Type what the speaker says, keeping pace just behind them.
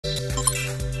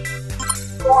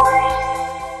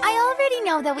I already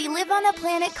know that we live on a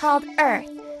planet called Earth,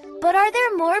 but are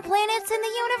there more planets in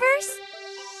the universe?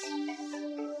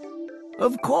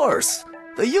 Of course.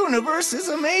 The universe is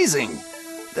amazing.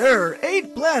 There are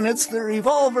 8 planets that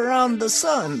revolve around the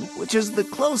Sun, which is the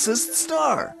closest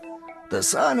star. The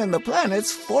Sun and the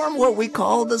planets form what we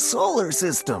call the solar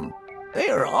system. They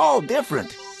are all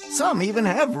different. Some even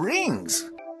have rings.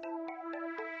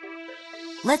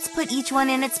 Let's put each one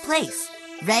in its place.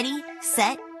 Ready,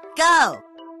 set, go!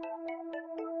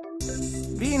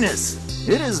 Venus.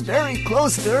 It is very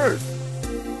close to Earth.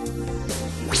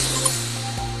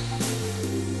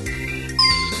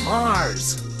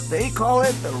 Mars. They call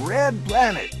it the red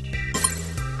planet.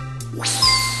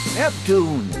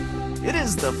 Neptune. It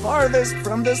is the farthest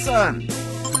from the Sun.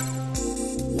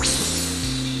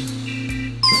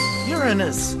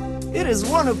 Uranus. It is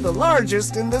one of the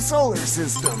largest in the solar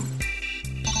system.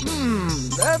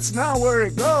 That's not where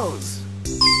it goes.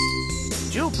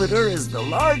 Jupiter is the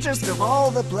largest of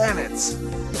all the planets.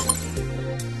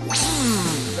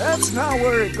 That's not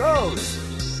where it goes.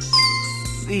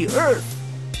 The Earth.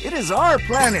 It is our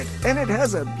planet, and it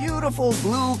has a beautiful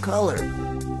blue color.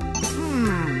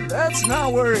 That's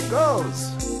not where it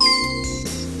goes.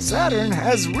 Saturn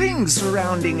has rings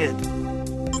surrounding it.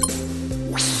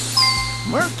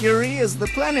 Mercury is the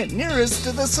planet nearest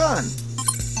to the Sun.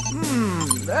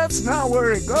 That's not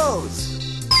where it goes.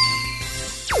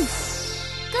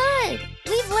 Good!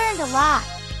 We've learned a lot.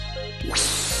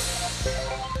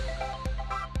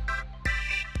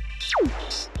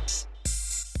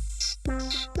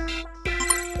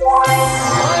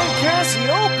 Why,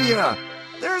 Cassiopeia!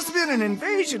 There's been an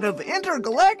invasion of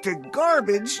intergalactic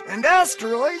garbage and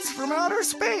asteroids from outer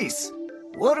space.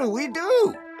 What do we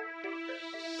do?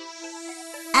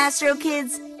 Astro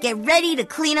Kids, get ready to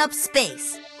clean up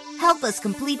space. Help us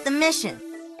complete the mission.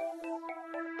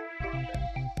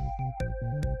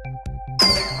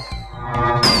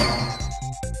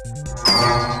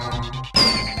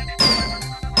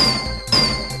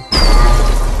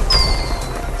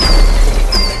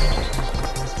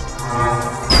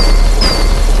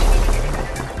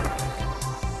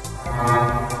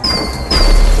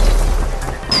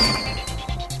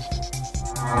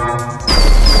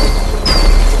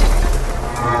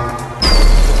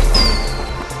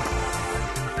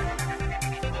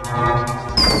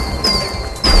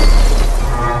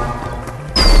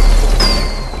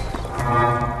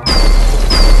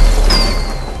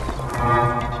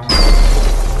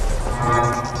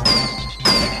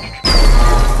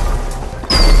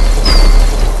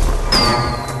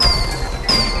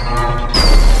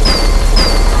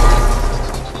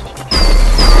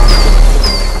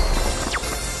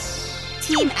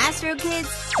 Team Astro Kids,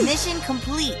 mission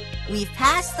complete. We've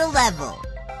passed the level.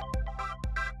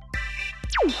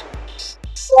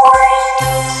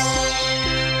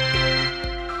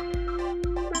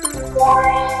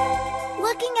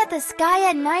 Looking at the sky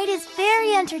at night is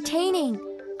very entertaining.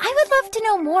 I would love to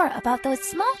know more about those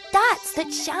small dots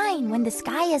that shine when the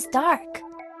sky is dark.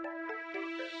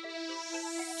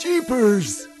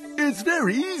 Jeepers! It's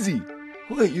very easy.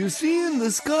 What you see in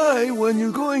the sky when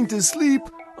you're going to sleep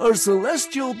are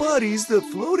celestial bodies that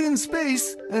float in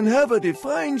space and have a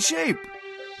defined shape.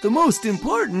 The most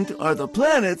important are the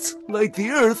planets, like the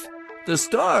Earth, the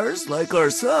stars, like our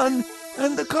Sun,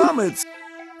 and the comets.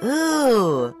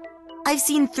 Ooh, I've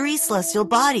seen 3 celestial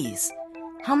bodies.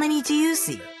 How many do you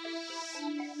see?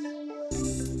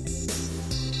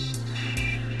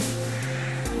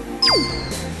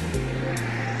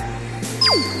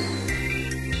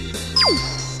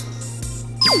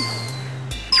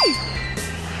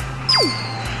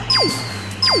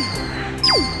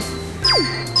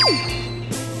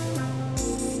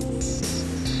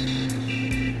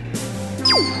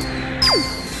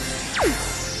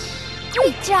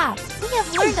 Great job! We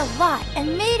have learned a lot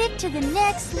and made it to the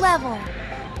next level.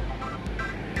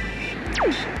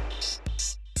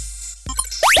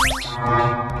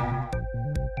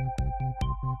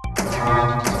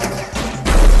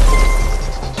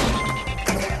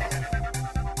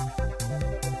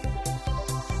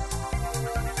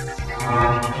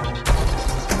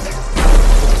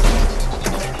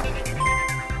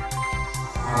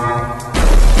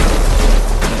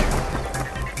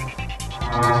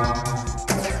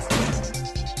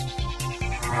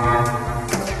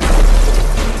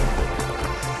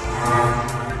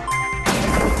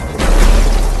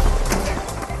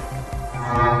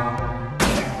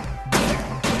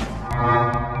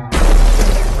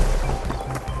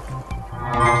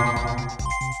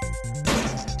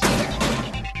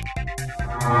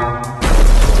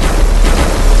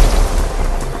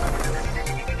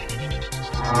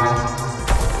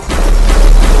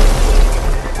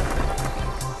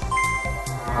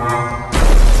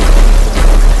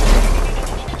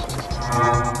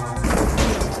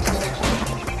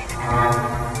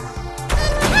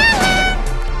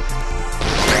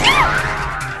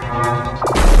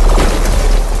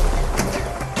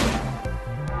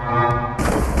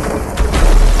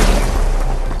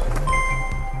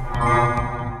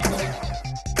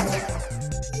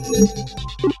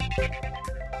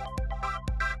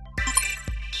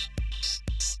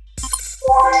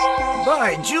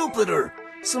 By Jupiter!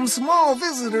 Some small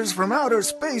visitors from outer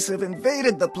space have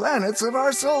invaded the planets of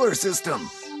our solar system.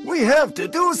 We have to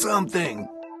do something.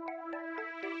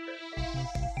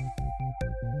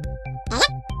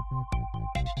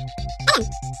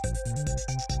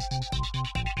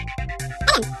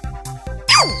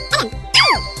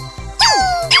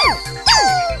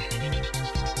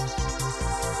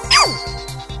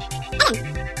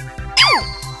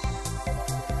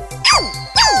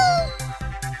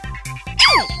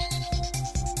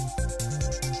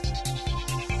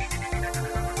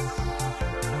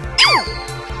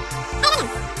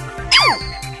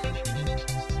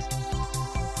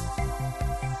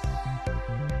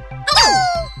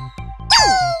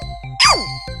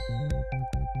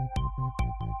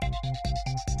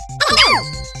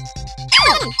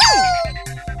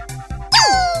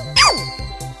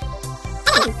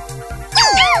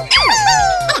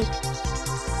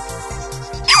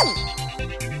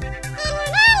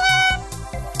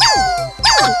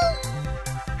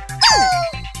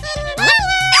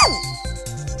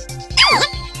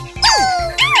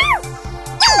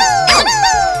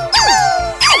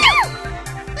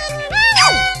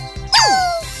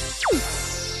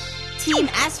 Team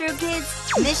Astro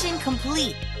Kids, mission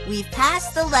complete. We've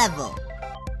passed the level.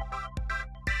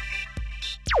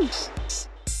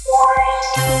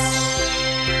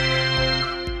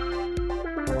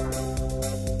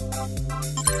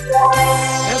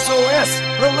 SOS!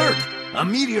 Alert! A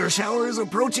meteor shower is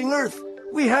approaching Earth.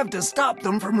 We have to stop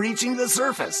them from reaching the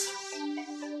surface.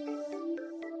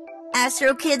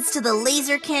 Astro Kids to the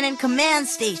laser cannon command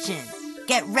station.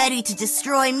 Get ready to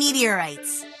destroy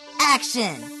meteorites.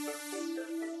 Action!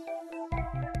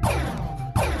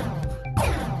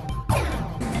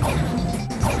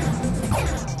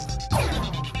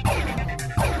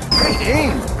 Great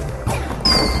aim!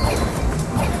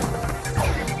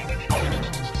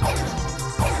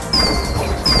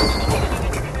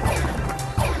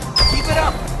 Keep it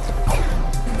up!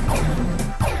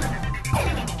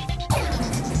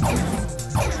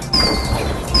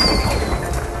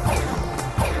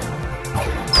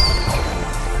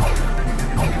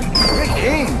 Great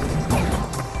aim!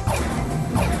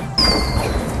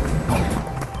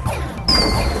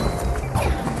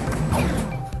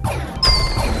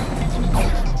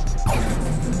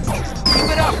 Keep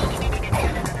it up!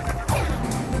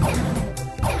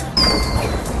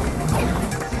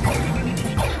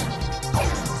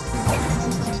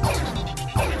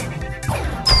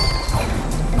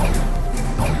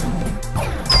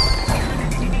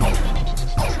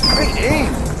 Great aim!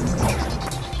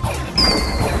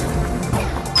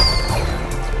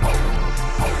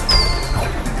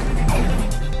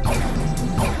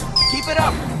 Keep it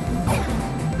up!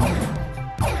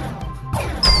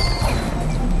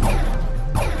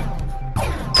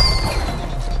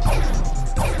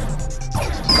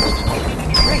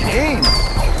 Great aim!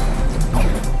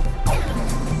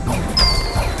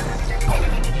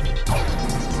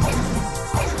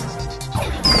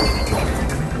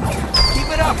 Keep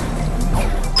it up!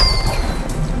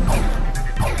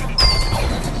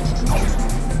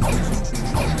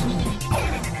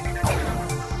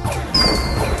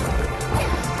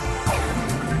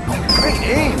 Great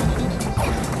aim!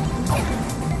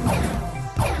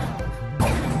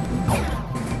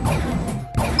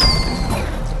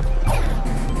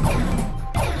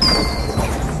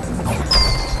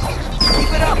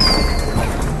 Keep it up!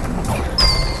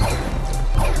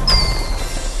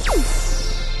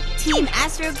 Team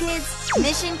Astro Kids,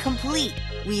 mission complete.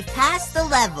 We've passed the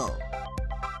level.